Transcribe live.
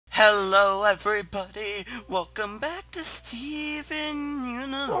Hello everybody, welcome back to Steven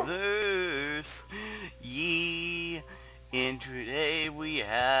Universe. Yee. And today we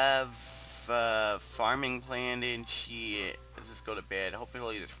have farming planned and shit. Let's just go to bed.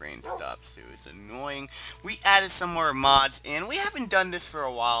 Hopefully this rain stops too. It's annoying. We added some more mods and we haven't done this for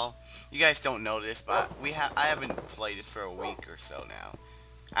a while. You guys don't know this, but I haven't played this for a week or so now.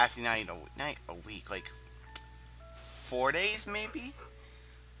 Actually not a week, like 4 days maybe?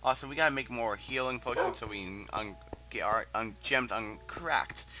 Also, we gotta make more healing potions so we can get our gems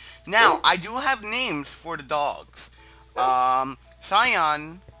uncracked. Now, I do have names for the dogs.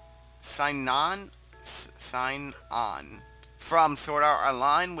 Scion, Sign On from Sword Art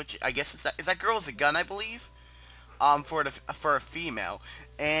Online, which I guess is that girl with a gun, I believe. For a female,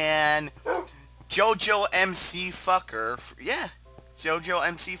 and JoJo MC Fucker, yeah, JoJo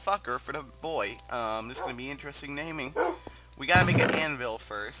MC Fucker for the boy. This is gonna be interesting naming. We gotta make an anvil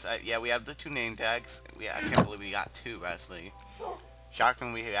first. Yeah, we have the 2 name tags. I can't believe we got 2, actually.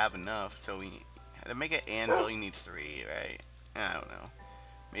 Shocking we have enough. So to make an anvil, you need 3, right? I don't know.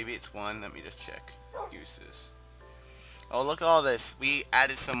 Maybe it's 1. Let me just check. Uses. Oh, look at all this. We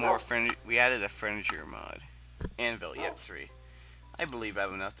added some more we added a furniture mod. Anvil, yep, 3. I believe I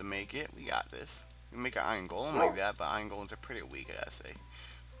have enough to make it. We got this. We make an iron golem like that, but iron golems are pretty weak, I gotta say.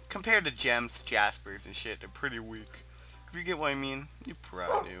 Compared to gems, jaspers, and shit, they're pretty weak. If you get what I mean, you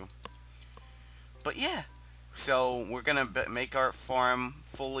probably do. But yeah, so we're gonna make our farm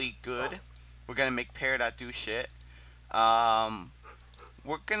fully good. We're gonna make do shit.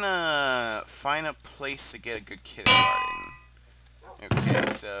 We're gonna find a place to get a good kindergarten. Okay,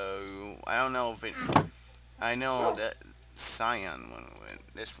 so I don't know if it. I know that Scion one went.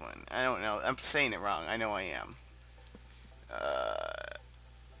 This one. I don't know. I'm saying it wrong. I know I am.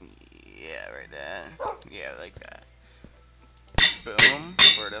 Yeah, right there. Yeah, like that. Boom,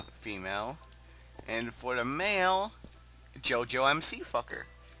 for the female. And for the male, JoJo MC Fucker.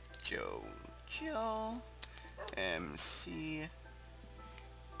 JoJo MC.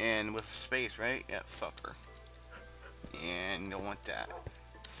 And with space, right? Yeah, fucker. And don't want that.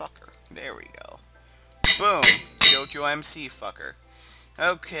 Fucker. There we go. Boom. JoJo MC Fucker.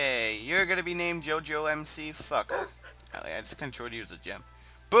 Okay, you're gonna be named JoJo MC Fucker. I just controlled you as a gem.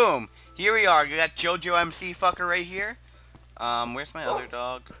 Boom. Here we are. You got JoJo MC Fucker right here. Where's my other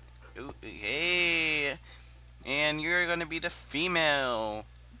dog? Ooh, hey! And you're gonna be the female.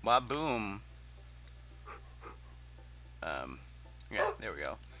 Waboom. Yeah, there we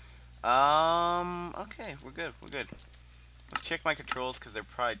go. Okay, we're good, we're good. Let's check my controls, because they're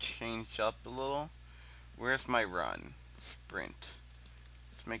probably changed up a little. Where's my run? Sprint.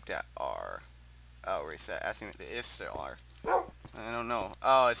 Let's make that R. Oh, where's that? Asking me, it is still R. I don't know.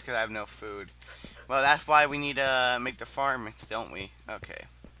 Oh, it's because I have no food. Well, that's why we need to make the farm, don't we? Okay.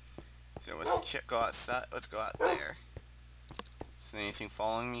 So let's go outside. Let's go out there. Is anything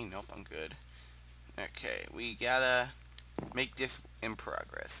following me? Nope, I'm good. Okay, we gotta make this in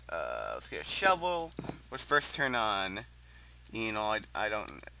progress. Let's get a shovel. Let's first turn on. You know, I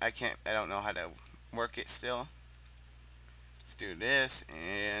don't know how to work it still. Let's do this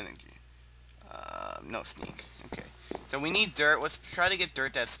and no sneak. Okay. So we need dirt. Let's try to get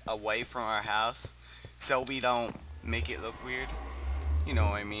dirt that's away from our house, so we don't make it look weird. You know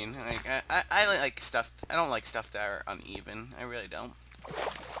what I mean? Like I like stuff. I don't like stuff that are uneven. I really don't.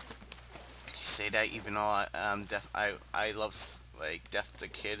 You say that even though I love like Death the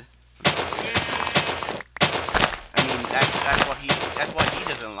Kid. I mean that's what he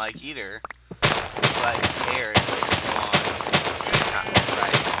doesn't like either. But his hair is like long, not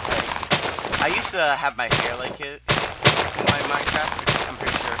right. Like, I used to have my hair like it in my Minecraft, which I'm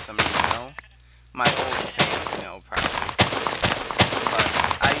pretty sure some of you know. My old fans know probably. But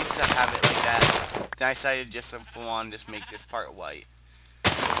I used to have it like that. Then I decided just to full on just make this part white.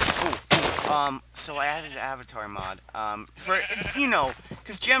 So I added an avatar mod. For you know,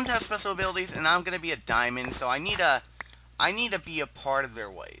 because gems have special abilities, and I'm gonna be a diamond, so I need to be a part of their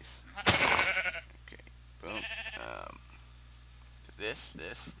ways. Okay, boom.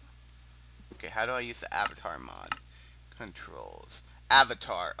 This. Okay, how do I use the avatar mod? Controls.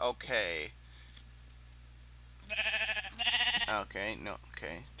 Avatar. Okay. Okay, no,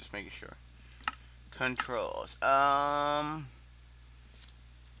 okay, just making sure. Controls. O,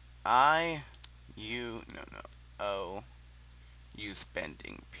 use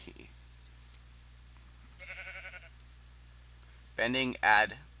bending P. Bending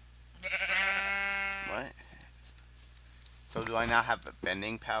add. What? So do I not have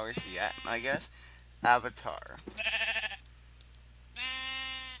bending powers yet, I guess? Avatar.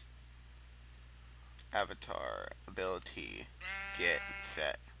 Avatar ability get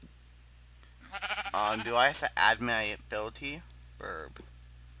set Do I have to add my ability? Burb.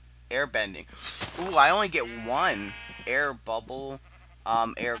 Air bending. Ooh, I only get one. Air bubble,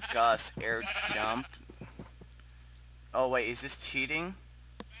 air gust, air jump. Oh wait, is this cheating?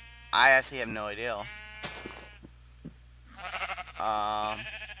 I actually have no idea.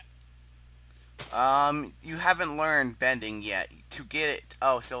 You haven't learned bending yet. To get it,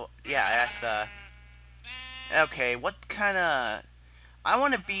 oh, so, yeah, that's, okay, what kind of, I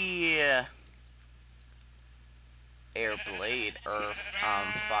want to be, air blade, earth,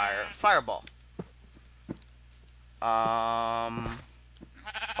 fire, fireball.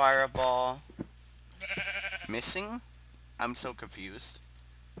 Fireball. Missing? I'm so confused.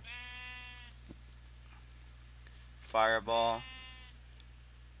 Fireball.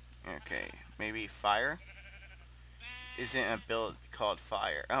 Okay, maybe fire? Isn't a build called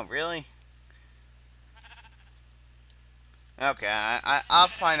fire? Oh, really? Okay, I'll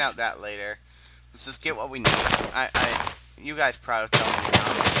find out that later. Let's just get what we need. You guys probably tell me in the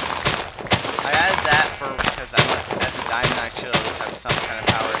comments. I added that because I want at the diamond I should have some kind of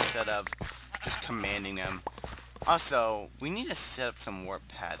power instead of just commanding them. Also, we need to set up some warp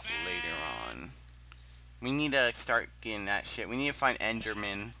pads later on. We need to start getting that shit. We need to find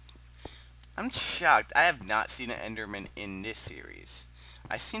Enderman. I'm shocked. I have not seen an Enderman in this series.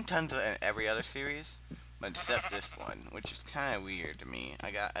 I've seen tons of in every other series, but except this one, which is kind of weird to me.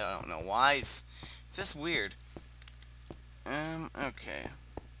 I don't know why. It's just weird. Okay.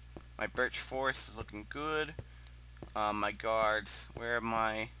 My birch forest is looking good. My guards. Where are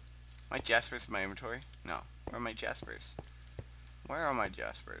my jaspers in my inventory? No. Where are my jaspers? Where are my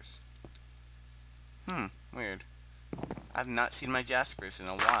jaspers? Weird. I've not seen my jaspers in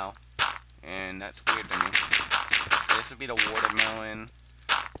a while. And that's weird to me. This would be the watermelon.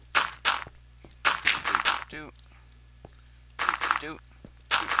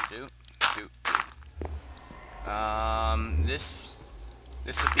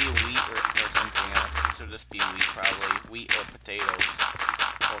 This would be wheat or something else. This would just be wheat probably. Wheat or potatoes.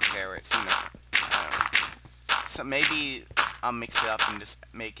 Or carrots, you know. I don't know. So maybe I'll mix it up and just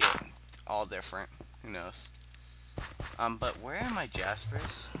make it all different. Who knows? But where are my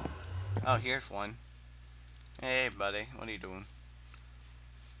jaspers? Oh, here's one. Hey, buddy. What are you doing?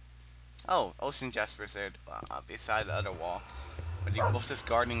 Oh, ocean jaspers there beside the other wall. But you both just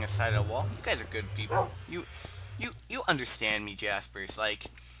gardening aside of the wall. You guys are good people. You understand me, jaspers. Like,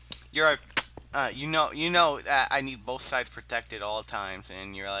 you're you know that I need both sides protected all times,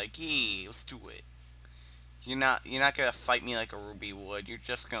 and you're like, "Yee, let's do it." You're not gonna fight me like a ruby would. You're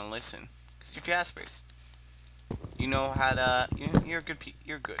just gonna listen, 'cause you're jaspers. You know how to. You're good.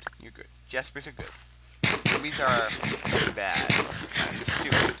 You're good. You're good. Jaspers are good. Rubies are bad most of the time. They're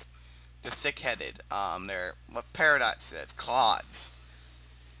stupid. They're thick-headed. They're what Paradox says, clods.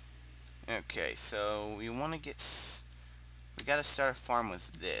 Okay, so we want to get. We gotta start a farm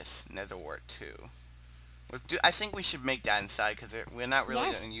with this nether wart too. I think we should make that inside because we're not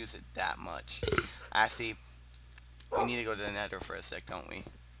really gonna use it that much. Actually, we need to go to the nether for a sec, don't we?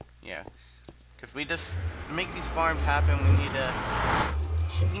 Yeah. Because we just, to make these farms happen, we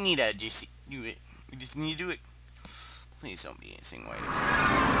need to just do it. We just need to do it. Please don't be anything white. A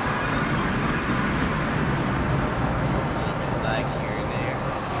little bit lag here and there.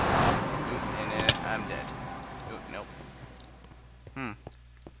 Oop, and then I'm dead. Oop, nope.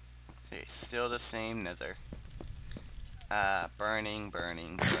 Okay, still the same nether. Burning.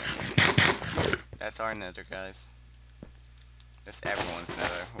 That's our nether, guys. That's everyone's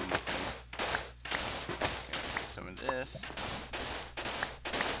nether. Some of this.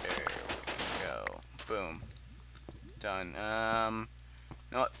 There we go. Boom. Done. You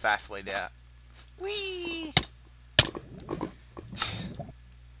know what? Fast way that. Whee!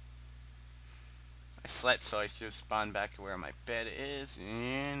 I slept, so I should spawn back to where my bed is,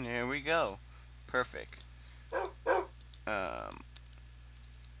 and there we go. Perfect.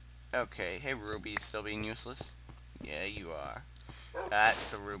 Okay. Hey, Ruby, still being useless? Yeah, you are.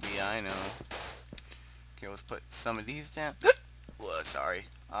 That's the Ruby I know. Okay, let's put some of these down. Whoa, sorry.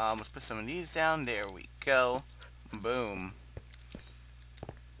 Let's put some of these down. There we go. Boom.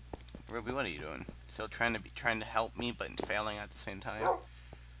 Ruby, what are you doing? Still trying to help me, but failing at the same time.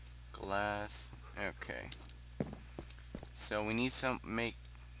 Glass. Okay. So we need some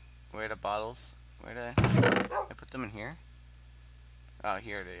where are the bottles? Where did I put them in here? Oh,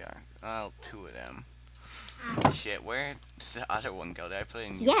 here they are. Oh, 2 of them. Shit, where does the other one go? Did I put it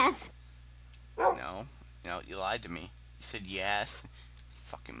in here? Yes. No. No, you lied to me. You said yes. You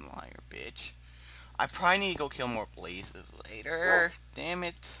fucking liar, bitch. I probably need to go kill more blazes later. Damn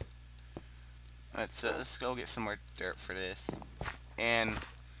it. Let's go get some more dirt for this. And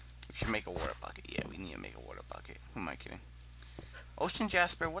we should make a water bucket. Yeah, we need to make a water bucket. Who am I kidding? Ocean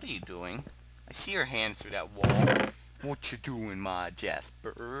Jasper, what are you doing? I see your hand through that wall. What you doing, my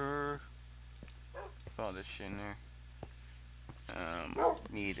Jasper? Put all this shit in there. I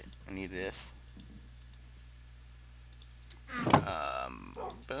need this.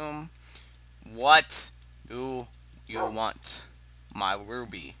 Boom. What do you want, my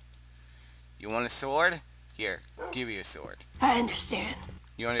Ruby? You want a sword? Here, give you a sword. I understand.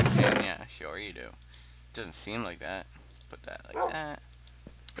 You understand? Yeah, sure you do. Doesn't seem like that. Put that like that.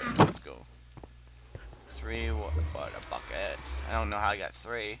 Let's go. 3 water buckets. I don't know how I got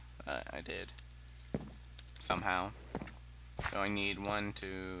 3, but I did. Somehow. So I need 1,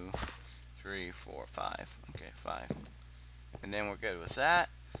 2, 3, 4, 5. Okay, 5. And then we're good with that.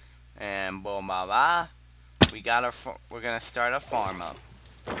 And boom, ba ba. We're gonna start a farm up,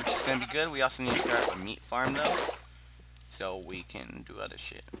 which is gonna be good. We also need to start a meat farm though, so we can do other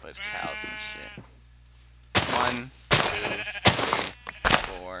shit, but it's cows and shit. 1, 2, 3,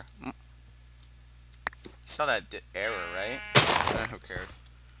 4. You saw that error, right? Who cares?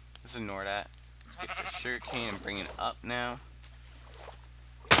 Let's ignore that. Let's get the sugarcane and bring it up now.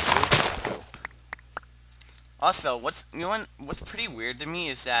 Boop. Also, what's pretty weird to me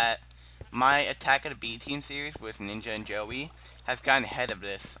is that my Attack of the B Team series with Ninja and Joey has gotten ahead of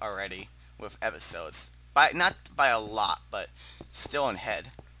this already with episodes. Not by a lot, but still ahead.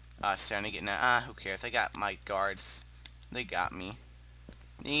 Starting to get now. Who cares? I got my guards. They got me.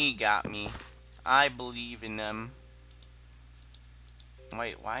 They got me. I believe in them.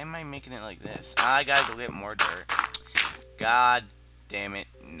 Wait, why am I making it like this? I gotta go get more dirt. God damn it,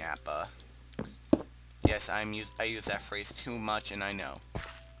 Nappa. Yes, I use that phrase too much, and I know.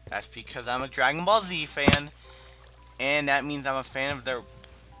 That's because I'm a Dragon Ball Z fan, and that means I'm a fan of their...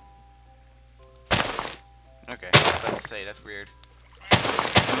 Okay, I was about to say, that's weird.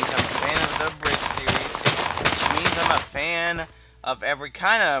 That means I'm a fan of the bridge series, which means I'm a fan of every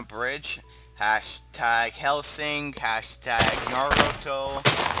kind of bridge. Hashtag Hellsing, hashtag Naruto,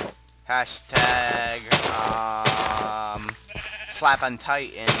 hashtag Slap on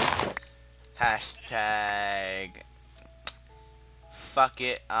Titan, hashtag fuck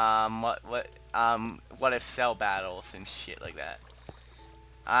it, what if Cell battles and shit like that.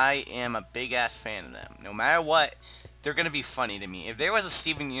 I am a big ass fan of them. No matter what, they're gonna be funny to me. If there was a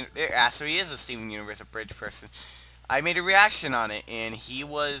Steven so he is a Steven Universe, a bridge person. I made a reaction on it, and he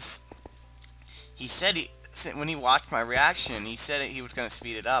said when he watched my reaction, he said he was gonna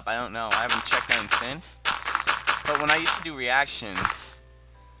speed it up. I don't know. I haven't checked on him since. But when I used to do reactions,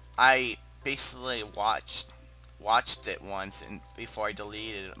 I basically watched it once and before I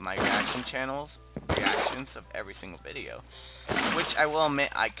deleted my reactions of every single video, which I will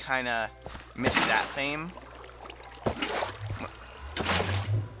admit I kind of miss that fame.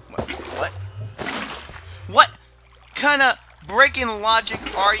 What kind of breaking logic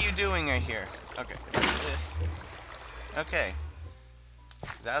are you doing right here? Okay, this. Okay,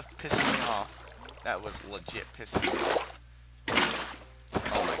 that was pissing me off. That was legit pissing me off.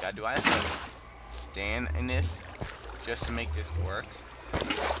 Oh my god, do I have to stand in this just to make this work?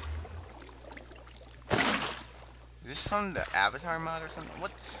 Is this from the Avatar mod or something?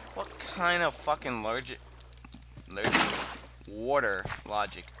 What kind of fucking water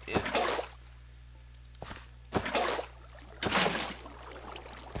logic is this?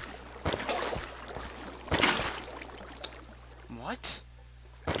 What?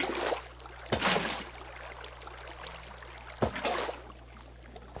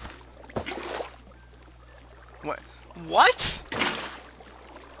 What?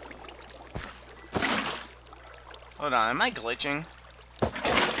 Hold on, am I glitching?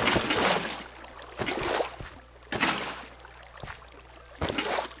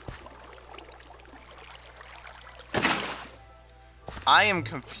 I am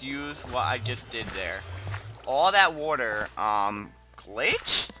confused what I just did there. All that water,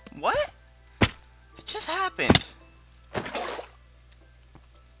 glitched? What? It just happened.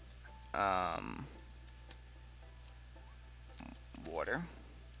 Water.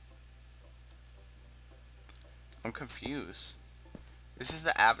 I'm confused. This is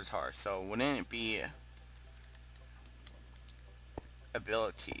the avatar, so wouldn't it be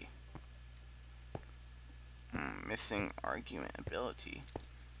ability? Missing argument ability.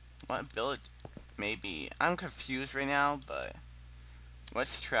 What ability? Maybe. I'm confused right now, but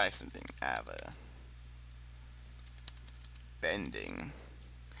let's try something. Ava. Bending.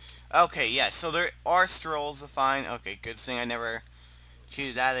 Okay, yeah, so there are strolls to find. Okay, good thing I never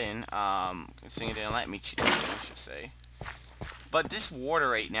cheated that in. Good thing it didn't let me cheat that in, I should say. But this water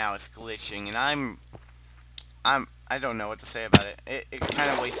right now is glitching, and I don't know what to say about it. It kind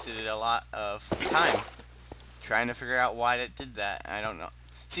of wasted a lot of time trying to figure out why it did that. I don't know.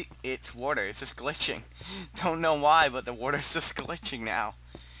 See, it's water. It's just glitching. Don't know why, but the water's just glitching now.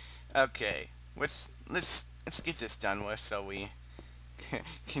 Okay, let's get this done with so we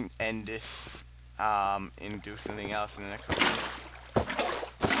can end this and do something else in the next one.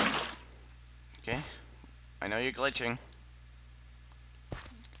 Okay, I know you're glitching.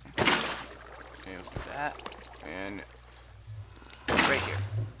 Okay, let's do that, and right here.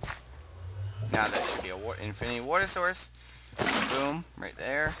 Now that should be a infinity water source. Boom, right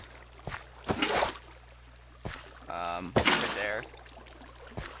there. Right there.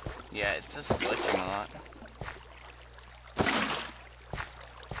 Yeah, it's just glitching a lot.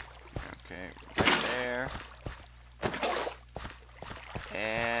 Okay, right there.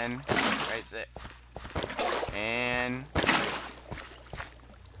 And right there. And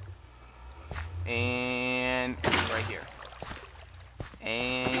right here.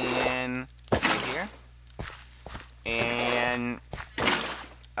 And right here. And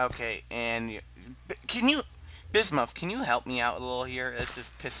okay, and can you, Bismuth, can you help me out a little here? This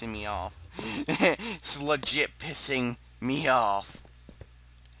is pissing me off. It's legit pissing me off.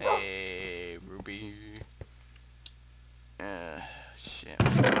 Hey, Ruby. Shit.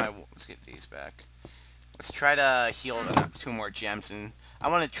 Let's get these back. Let's try to heal 2 more gems, and I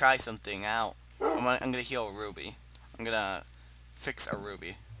want to try something out. I'm gonna heal a Ruby. I'm gonna fix a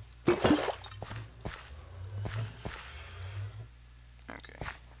Ruby. Okay.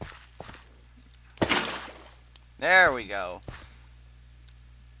 There we go.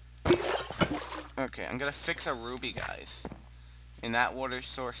 Okay, I'm gonna fix a Ruby, guys. And that water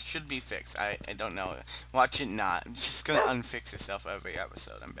source should be fixed. I don't know. Watch it not. It's just gonna unfix itself every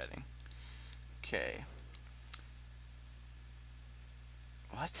episode, I'm betting. Okay.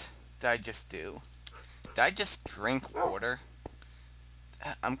 What did I just do? Did I just drink water?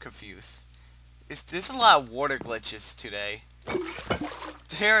 I'm confused. There's a lot of water glitches today.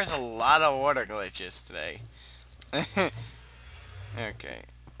 There is a lot of water glitches today. Okay.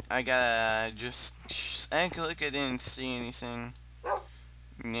 I gotta just act like I didn't see anything.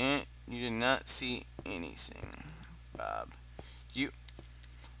 Nah, you did not see anything, Bob.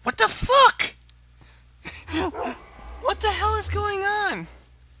 What the fuck? What the hell is going on?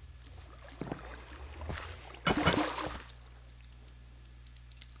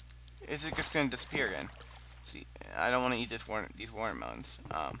 Is it just gonna disappear again? See, I don't want to eat these watermelons.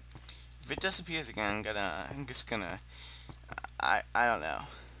 If it disappears again, I'm just gonna. I don't know.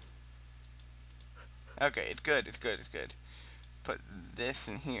 Okay, it's good. It's good. It's good. Put this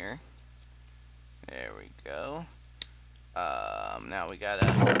in here. There we go. Now we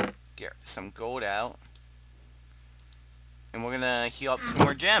gotta get some gold out. And we're gonna heal up 2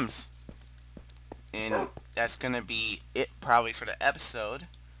 more gems. And that's gonna be it probably for the episode.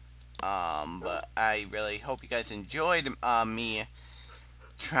 But I really hope you guys enjoyed me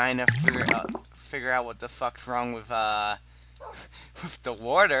trying to figure out what the fuck's wrong with with the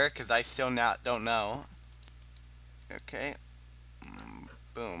water, because I still don't know. Okay.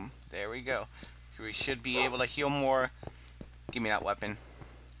 Boom. There we go. We should be able to heal more. Give me that weapon.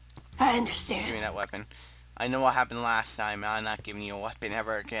 I understand. Give me that weapon. I know what happened last time. I'm not giving you a weapon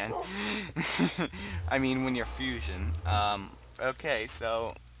ever again. I mean, when you're fusion. Okay,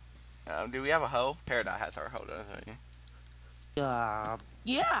 so... do we have a hoe? Peridot has our hoe, doesn't he?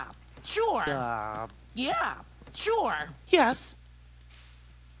 Yeah, sure. Yeah, sure. Yes.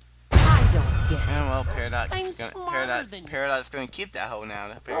 I don't get it. Yeah, well, Peridot's gonna keep that hoe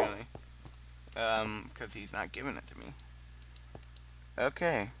now, apparently. Because he's not giving it to me.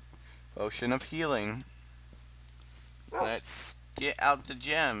 Okay. Potion of healing. Let's get out the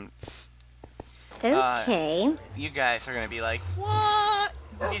gems. Okay. You guys are gonna be like, what?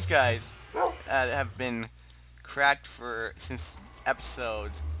 These guys have been cracked since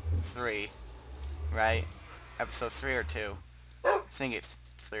episode 3, right? Episode 3 or 2. I think it's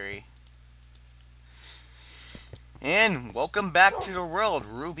 3. And welcome back to the world,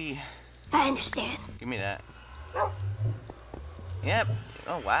 Ruby. I understand. Give me that. Yep.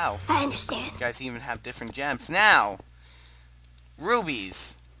 Oh, wow. I understand. You guys even have different gems. Now,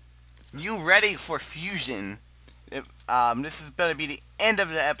 Rubies, you ready for fusion? This is better be the end of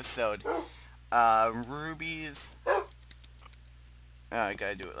the episode. Rubies. I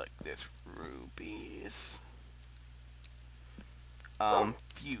gotta do it like this. Rubies.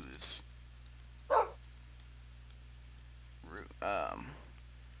 Fuse.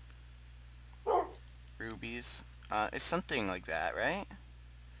 Rubies. It's something like that, right?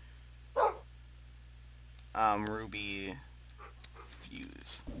 Ruby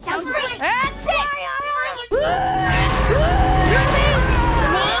use. Sounds great. That's it.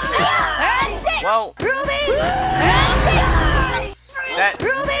 Well, that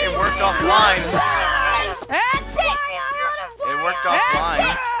it worked offline. It worked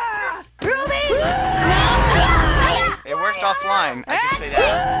offline. It worked offline. I can say that.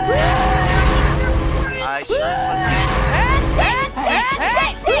 I should just let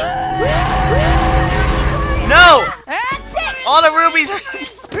them. No! All the rubies are.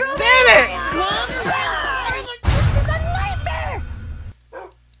 Damn it! This is a nightmare.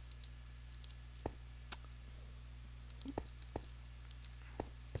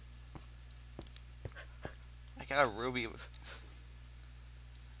 I got a ruby.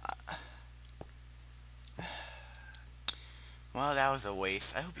 Well, that was a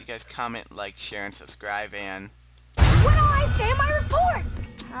waste. I hope you guys comment, like, share, and subscribe, and... What do I say in my report?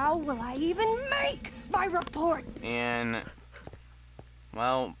 How will I even make my report? And...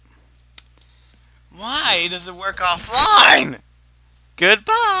 Well... Why does it work offline?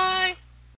 Goodbye!